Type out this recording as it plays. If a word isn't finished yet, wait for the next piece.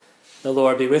The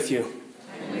Lord be with you.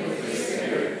 And with your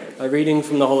spirit. A reading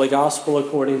from the Holy Gospel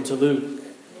according to Luke.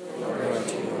 Glory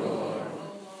to you,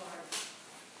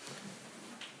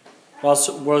 Lord.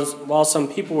 While some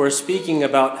people were speaking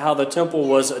about how the temple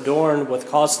was adorned with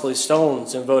costly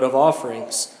stones and votive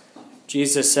offerings,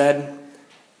 Jesus said,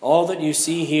 "All that you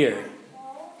see here,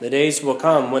 the days will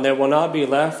come when there will not be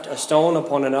left a stone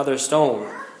upon another stone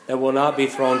that will not be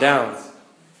thrown down."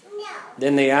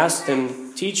 Then they asked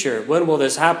him, "Teacher, when will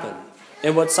this happen?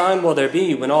 And what sign will there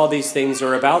be when all these things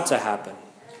are about to happen?"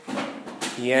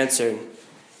 He answered,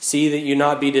 "See that you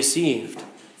not be deceived.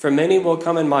 For many will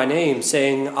come in my name,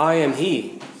 saying, 'I am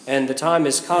he,' and the time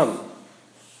is come.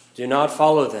 Do not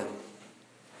follow them.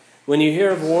 When you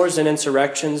hear of wars and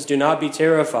insurrections, do not be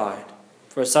terrified,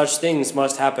 for such things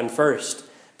must happen first,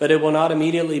 but it will not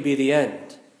immediately be the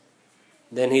end."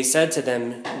 Then he said to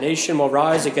them, "Nation will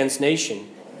rise against nation,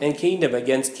 and kingdom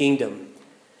against kingdom.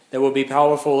 There will be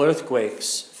powerful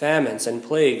earthquakes, famines, and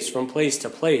plagues from place to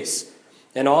place,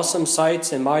 and awesome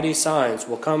sights and mighty signs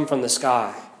will come from the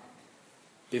sky.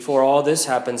 Before all this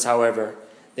happens, however,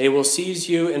 they will seize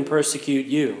you and persecute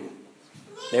you.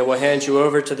 They will hand you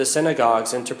over to the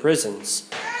synagogues and to prisons,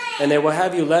 and they will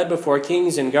have you led before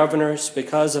kings and governors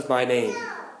because of my name.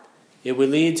 It will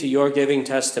lead to your giving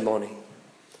testimony.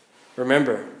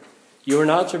 Remember, you are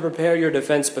not to prepare your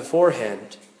defense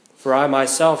beforehand, for I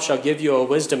myself shall give you a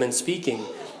wisdom in speaking,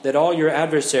 that all your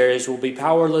adversaries will be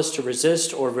powerless to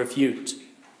resist or refute.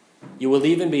 You will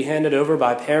even be handed over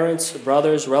by parents,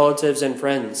 brothers, relatives, and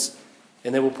friends,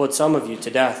 and they will put some of you to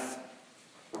death.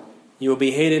 You will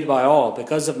be hated by all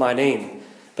because of my name,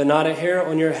 but not a hair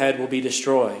on your head will be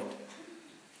destroyed.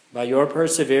 By your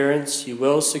perseverance you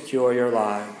will secure your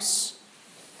lives."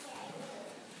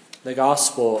 The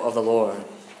Gospel of the Lord.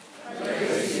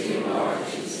 Praise to you, Lord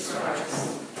Jesus Christ.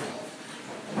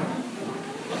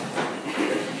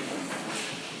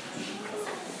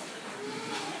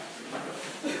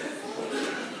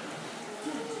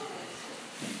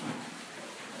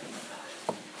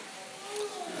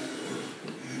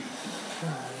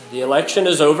 The election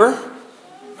is over.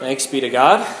 Thanks be to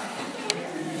God.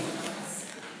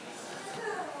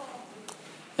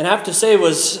 And I have to say it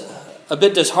was a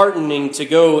bit disheartening to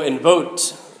go and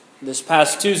vote this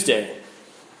past Tuesday.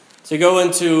 To go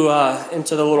into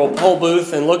the little poll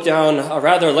booth and look down a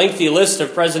rather lengthy list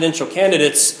of presidential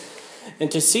candidates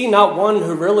and to see not one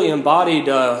who really embodied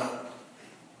a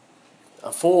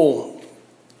full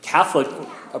Catholic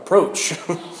approach.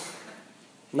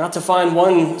 Not to find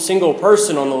one single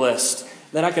person on the list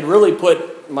that I could really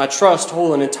put my trust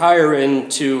whole and entire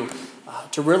into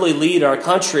to really lead our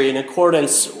country in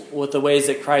accordance with the ways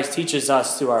that Christ teaches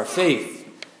us through our faith.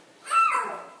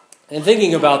 And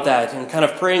thinking about that and kind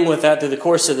of praying with that through the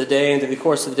course of the day and through the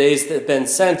course of the days that have been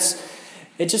since,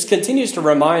 it just continues to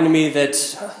remind me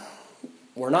that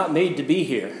we're not made to be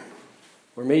here.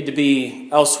 We're made to be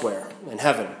elsewhere in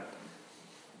heaven.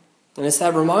 And it's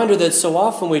that reminder that so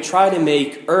often we try to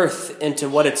make earth into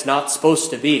what it's not supposed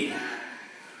to be.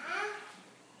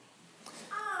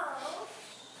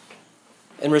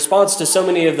 In response to so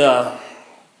many of the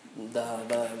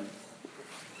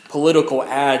political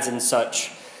ads and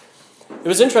such, it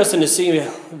was interesting to see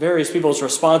various people's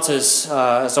responses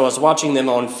as I was watching them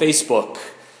on Facebook.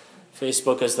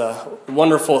 Facebook is the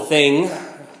wonderful thing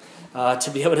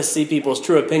to be able to see people's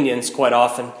true opinions quite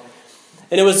often.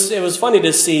 And it was funny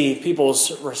to see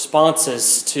people's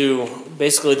responses to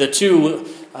basically the two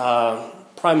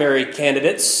primary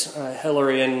candidates,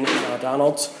 Hillary and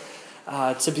Donald,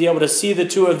 to be able to see the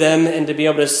two of them and to be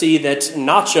able to see that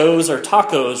nachos or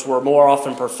tacos were more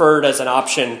often preferred as an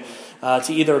option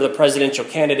to either of the presidential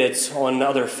candidates on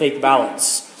other fake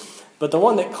ballots. But the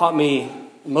one that caught me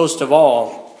most of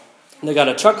all, that got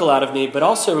a chuckle out of me, but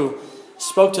also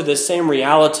spoke to this same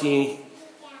reality,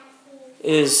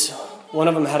 is one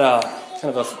of them had a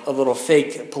kind of a little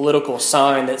fake political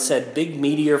sign that said, "Big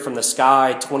Meteor from the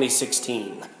Sky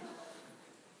 2016.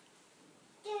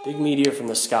 Big meteor from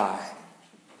the sky.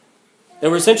 They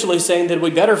were essentially saying that it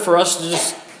would be better for us to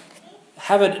just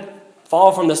have it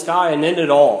fall from the sky and end it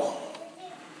all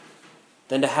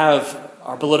than to have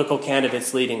our political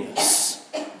candidates leading us.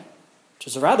 Which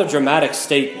is a rather dramatic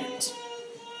statement,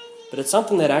 but it's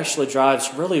something that actually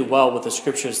drives really well with the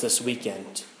scriptures this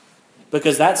weekend.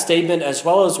 Because that statement, as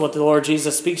well as what the Lord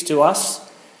Jesus speaks to us,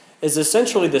 is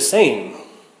essentially the same.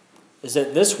 Is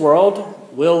that this world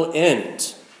will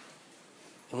end.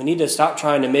 And we need to stop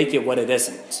trying to make it what it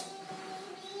isn't.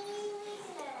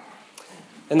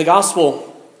 In the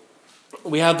gospel,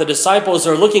 we have the disciples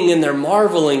are looking and they're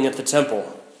marveling at the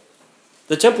temple.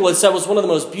 The temple itself was one of the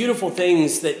most beautiful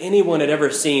things that anyone had ever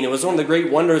seen. It was one of the great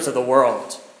wonders of the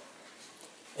world.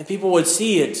 And people would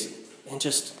see it and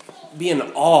just be in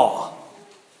awe.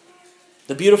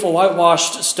 The beautiful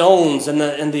whitewashed stones and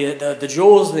the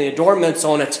jewels and the adornments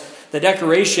on it, the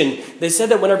decoration, they said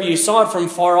that whenever you saw it from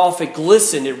far off, it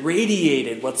glistened, it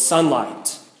radiated with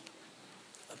sunlight.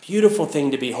 A beautiful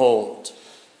thing to behold.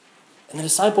 And the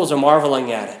disciples are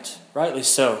marveling at it, rightly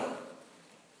so.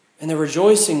 And they're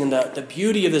rejoicing in the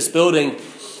beauty of this building.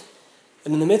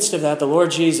 And in the midst of that, the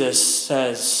Lord Jesus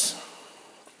says,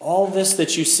 all this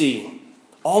that you see,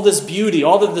 all this beauty,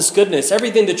 all of this goodness,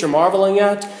 everything that you're marveling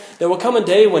at, there will come a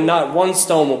day when not one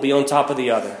stone will be on top of the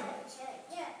other.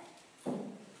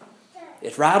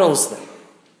 It rattles them,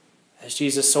 as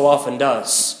Jesus so often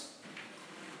does.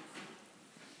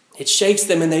 It shakes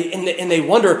them, and they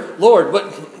wonder, Lord,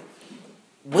 what,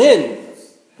 when,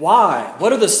 why,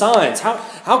 what are the signs?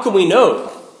 How can we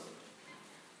know?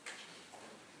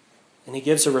 And he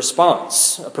gives a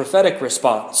response, a prophetic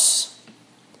response.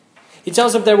 He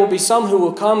tells them there will be some who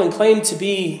will come and claim to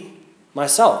be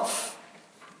myself.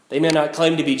 They may not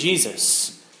claim to be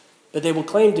Jesus, but they will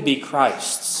claim to be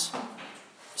Christ's,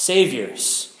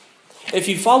 saviors. If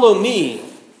you follow me,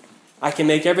 I can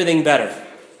make everything better.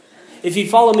 If you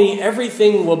follow me,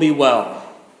 everything will be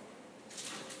well.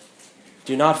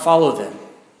 Do not follow them,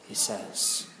 he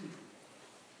says.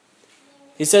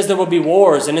 He says there will be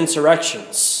wars and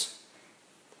insurrections,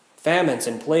 famines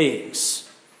and plagues,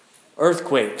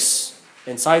 earthquakes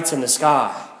and sights in the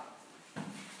sky.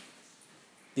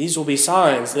 These will be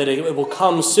signs that it will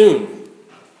come soon.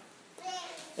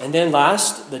 And then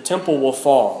last, the temple will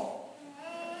fall.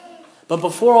 But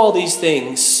before all these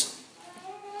things,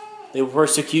 they will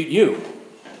persecute you.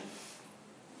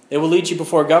 They will lead you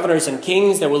before governors and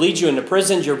kings. They will lead you into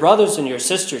prisons, your brothers and your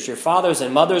sisters, your fathers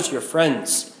and mothers, your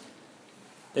friends.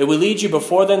 They will lead you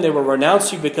before them. They will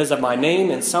renounce you because of my name,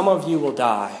 and some of you will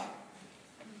die.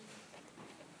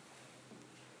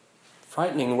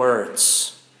 Frightening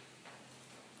words.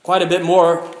 Quite a bit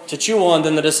more to chew on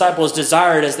than the disciples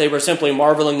desired as they were simply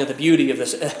marveling at the beauty of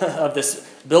this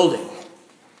building.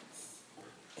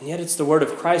 And yet it's the word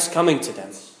of Christ coming to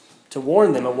them to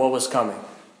warn them of what was coming.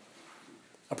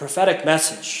 A prophetic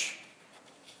message.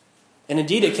 And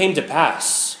indeed it came to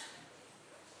pass.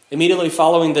 Immediately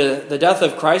following the death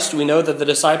of Christ, we know that the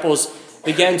disciples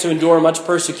began to endure much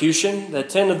persecution. The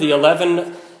 10 of the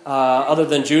 11, other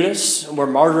than Judas, were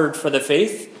martyred for the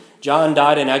faith. John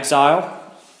died in exile.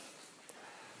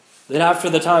 Then after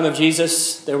the time of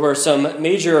Jesus, there were some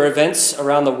major events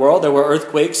around the world. There were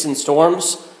earthquakes and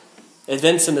storms,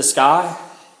 events in the sky.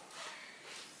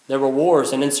 There were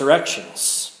wars and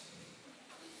insurrections.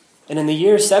 And in the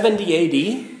year 70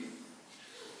 A.D.,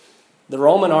 the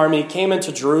Roman army came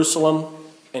into Jerusalem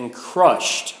and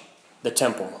crushed the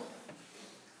temple,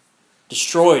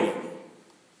 destroyed it,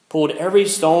 pulled every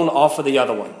stone off of the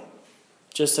other one,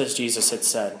 just as Jesus had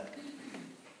said.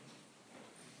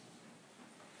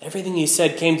 Everything he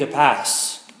said came to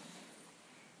pass,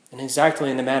 and exactly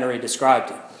in the manner he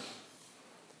described it.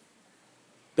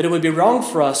 But it would be wrong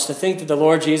for us to think that the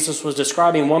Lord Jesus was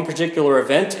describing one particular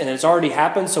event and it's already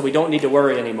happened, so we don't need to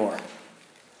worry anymore.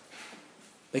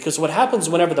 Because what happens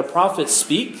whenever the prophets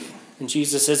speak, and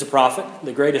Jesus is a prophet,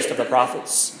 the greatest of the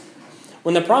prophets,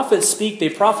 when the prophets speak, they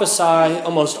prophesy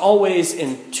almost always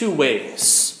in two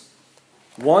ways.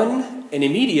 One, an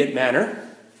immediate manner,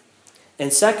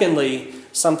 and secondly,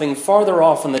 something farther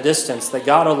off in the distance that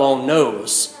God alone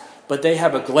knows, but they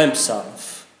have a glimpse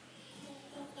of.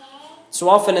 So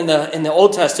often in the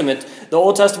Old Testament, the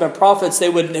Old Testament prophets, they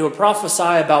would prophesy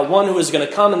about one who was going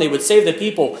to come and they would save the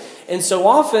people. And so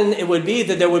often it would be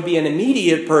that there would be an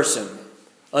immediate person.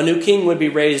 A new king would be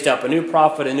raised up, a new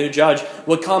prophet, a new judge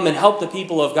would come and help the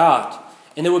people of God.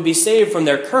 And they would be saved from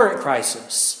their current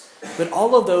crisis. But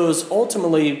all of those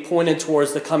ultimately pointed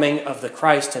towards the coming of the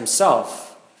Christ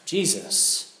himself,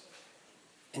 Jesus.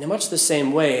 And in much the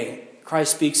same way,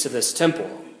 Christ speaks of this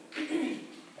temple.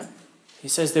 He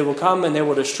says they will come and they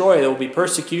will destroy. There will be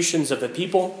persecutions of the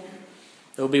people.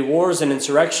 There will be wars and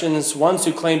insurrections, ones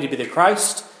who claim to be the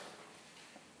Christ.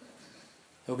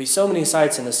 There will be so many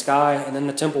sights in the sky, and then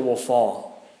the temple will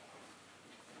fall.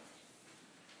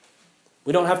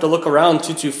 We don't have to look around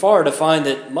too far to find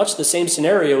that much the same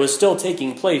scenario is still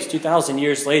taking place 2,000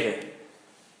 years later.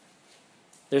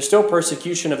 There's still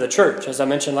persecution of the church, as I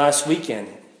mentioned last weekend.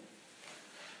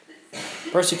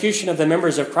 Persecution of the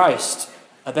members of Christ,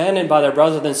 abandoned by their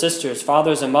brothers and sisters,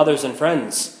 fathers and mothers and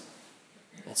friends.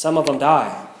 And some of them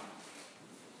die.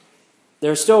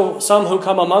 There are still some who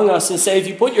come among us and say, if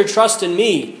you put your trust in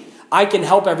me, I can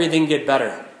help everything get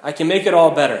better. I can make it all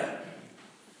better.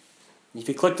 If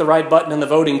you click the right button in the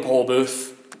voting poll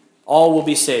booth, all will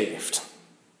be saved.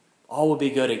 All will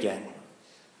be good again.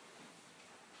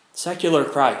 secular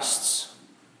Christs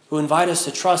who invite us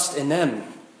to trust in them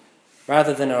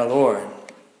rather than our Lord.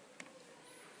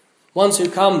 Ones who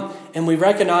come and we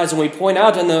recognize and we point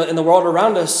out in the world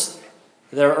around us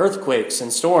there are earthquakes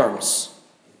and storms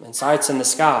and sights in the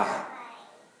sky.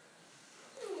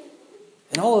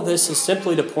 And all of this is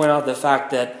simply to point out the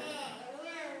fact that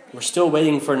we're still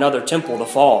waiting for another temple to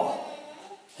fall.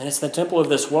 And it's the temple of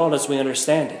this world as we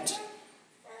understand it.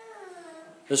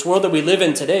 This world that we live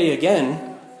in today,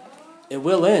 again, it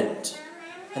will end.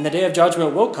 And the day of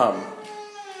judgment will come.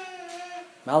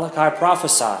 Malachi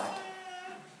prophesied.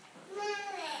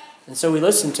 And so we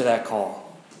listen to that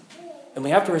call. And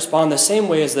we have to respond the same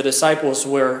way as the disciples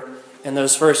were in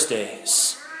those first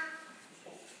days.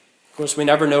 Of course, we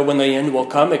never know when the end will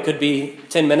come. It could be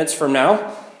 10 minutes from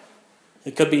now.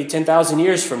 It could be 10,000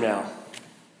 years from now.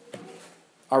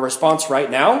 Our response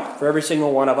right now, for every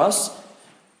single one of us,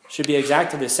 should be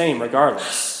exactly the same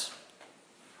regardless.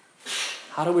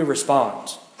 How do we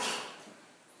respond?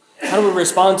 How do we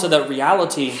respond to the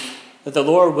reality that the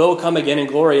Lord will come again in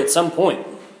glory at some point?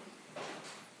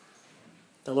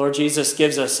 The Lord Jesus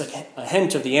gives us a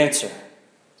hint of the answer.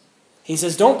 He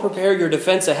says, don't prepare your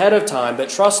defense ahead of time, but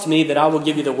trust me that I will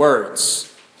give you the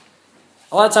words.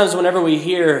 A lot of times whenever we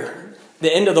hear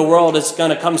the end of the world is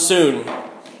going to come soon,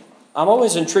 I'm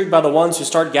always intrigued by the ones who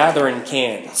start gathering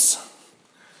cans.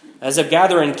 As if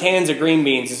gathering cans of green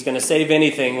beans is going to save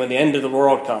anything when the end of the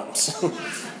world comes.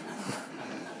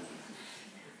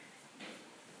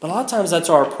 But a lot of times that's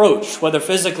our approach, whether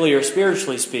physically or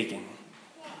spiritually speaking.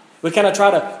 We kind of try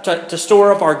to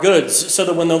store up our goods so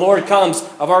that when the Lord comes,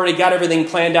 I've already got everything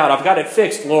planned out. I've got it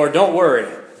fixed, Lord. Don't worry.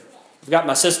 I've got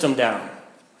my system down.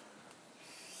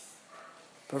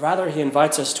 But rather, he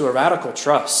invites us to a radical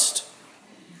trust.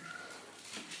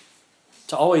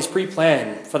 To always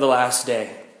pre-plan for the last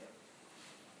day.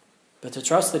 But to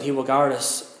trust that he will guard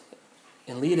us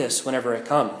and lead us whenever it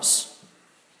comes.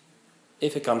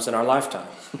 If it comes in our lifetime.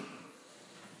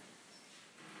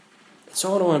 So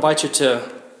I want to invite you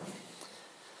to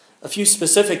a few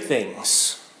specific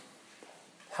things.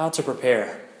 How to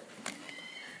prepare.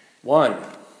 1,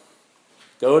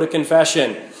 go to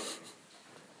confession.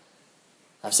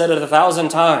 I've said it 1,000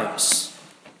 times,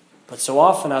 but so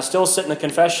often I still sit in the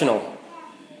confessional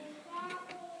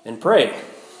and pray.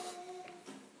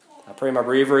 I pray my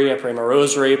breviary, I pray my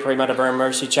rosary, I pray my Divine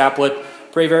Mercy Chaplet,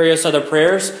 pray various other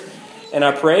prayers, and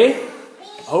I pray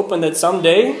hoping that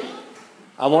someday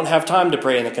I won't have time to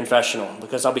pray in the confessional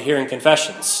because I'll be hearing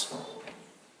confessions.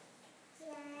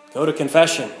 Go to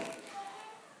confession.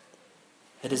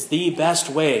 It is the best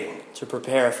way to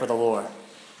prepare for the Lord.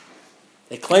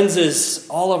 It cleanses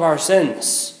all of our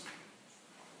sins.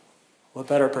 What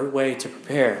better way to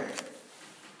prepare?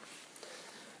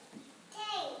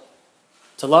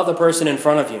 To love the person in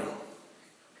front of you.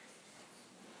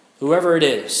 Whoever it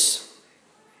is.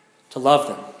 To love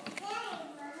them.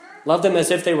 Love them as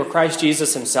if they were Christ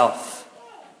Jesus himself.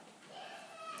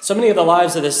 So many of the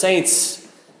lives of the saints,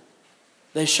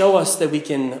 they show us that we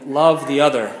can love the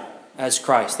other as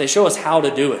Christ. They show us how to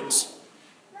do it.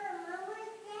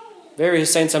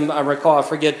 Various saints, I recall, I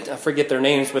forget their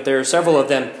names, but there are several of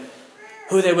them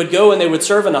who they would go and they would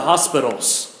serve in the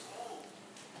hospitals.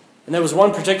 And there was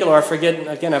one particular, I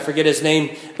forget his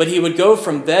name, but he would go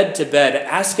from bed to bed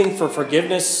asking for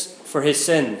forgiveness for his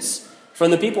sins from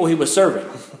the people he was serving.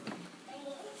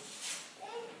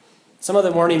 Some of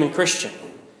them weren't even Christian.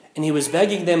 And he was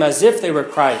begging them as if they were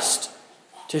Christ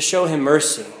to show him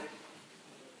mercy.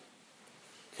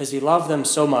 Because he loved them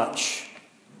so much.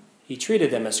 He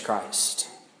treated them as Christ.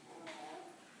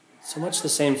 So much the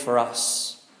same for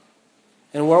us.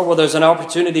 In a world where there's an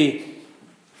opportunity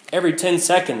every 10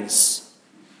 seconds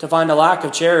to find a lack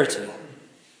of charity,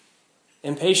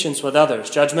 impatience with others,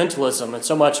 judgmentalism, and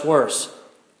so much worse,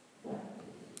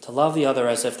 to love the other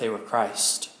as if they were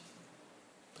Christ.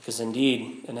 Because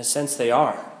indeed, in a sense, they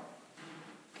are.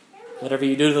 Whatever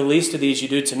you do to the least of these, you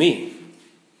do to me.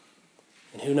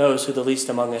 And who knows who the least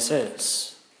among us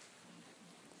is.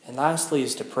 And lastly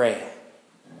is to pray.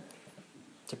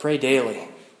 To pray daily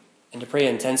and to pray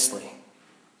intensely.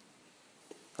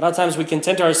 A lot of times we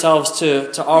content ourselves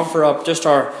to offer up just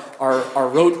our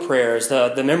rote prayers,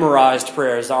 the memorized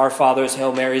prayers, the Our Fathers,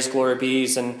 Hail Marys, Glory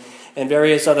Bees, and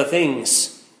various other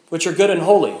things, which are good and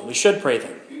holy. We should pray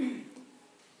them.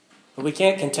 But we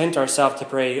can't content ourselves to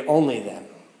pray only them.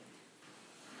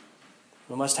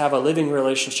 We must have a living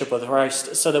relationship with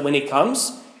Christ so that when he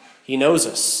comes, he knows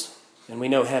us and we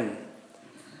know him.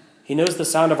 He knows the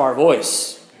sound of our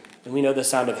voice and we know the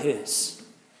sound of his.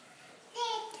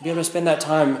 To be able to spend that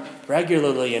time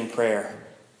regularly in prayer,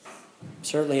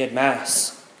 certainly at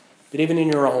Mass, but even in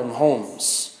your own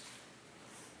homes,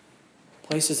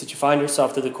 places that you find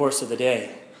yourself through the course of the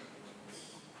day,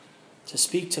 to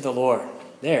speak to the Lord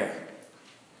there.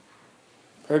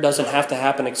 Prayer doesn't have to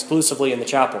happen exclusively in the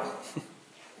chapel,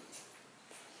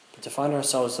 but to find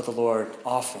ourselves with the Lord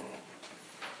often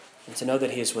and to know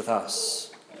that he is with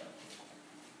us.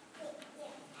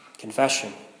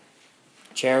 Confession,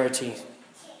 charity,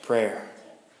 prayer.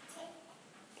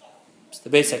 It's the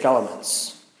basic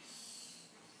elements.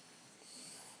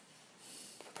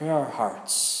 Prepare our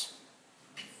hearts.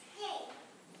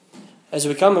 As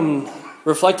we come and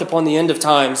reflect upon the end of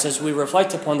times, as we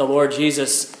reflect upon the Lord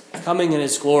Jesus coming in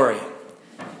his glory,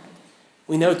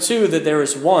 we know too that there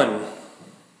is one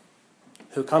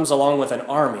who comes along with an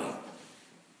army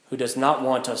who does not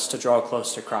want us to draw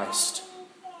close to Christ.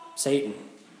 Satan.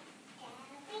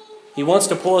 He wants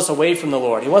to pull us away from the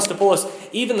Lord. He wants to pull us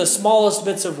even the smallest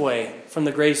bits of way from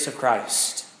the grace of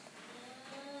Christ.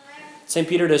 St.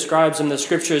 Peter describes him in the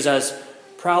scriptures as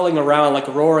prowling around like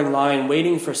a roaring lion,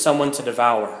 waiting for someone to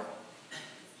devour.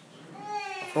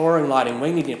 A roaring lion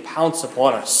waiting to pounce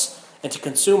upon us and to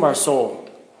consume our soul.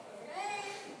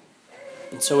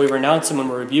 And so we renounce him and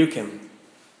we rebuke him.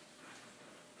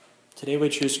 Today we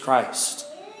choose Christ.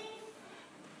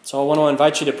 So I want to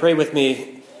invite you to pray with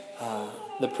me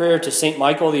the prayer to St.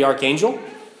 Michael the Archangel.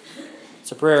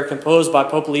 It's a prayer composed by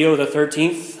Pope Leo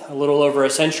XIII a little over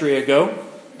a century ago.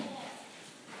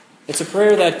 It's a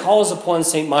prayer that calls upon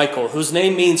St. Michael, whose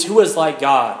name means who is like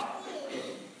God.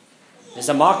 It's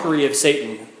a mockery of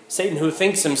Satan, Satan who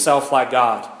thinks himself like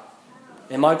God.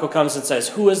 And Michael comes and says,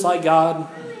 who is like God?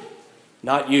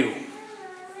 Not you.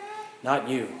 Not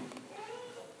you.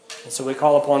 And so we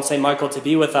call upon St. Michael to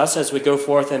be with us as we go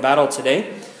forth in battle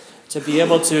today, to be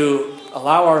able to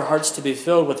allow our hearts to be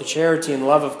filled with the charity and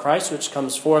love of Christ which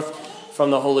comes forth from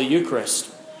the Holy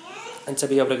Eucharist, and to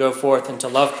be able to go forth and to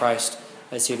love Christ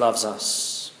as he loves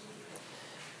us.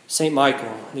 St.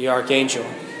 Michael, the Archangel,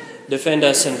 defend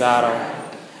us in battle.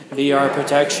 Be our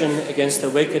protection against the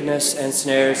wickedness and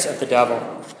snares of the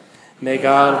devil. May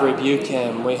God rebuke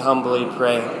him, we humbly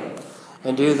pray.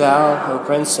 And do thou, O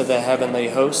Prince of the heavenly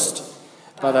host,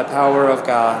 by the power of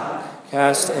God,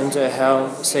 cast into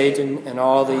hell Satan and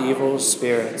all the evil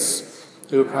spirits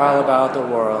who prowl about the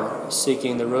world,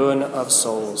 seeking the ruin of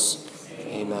souls.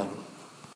 Amen.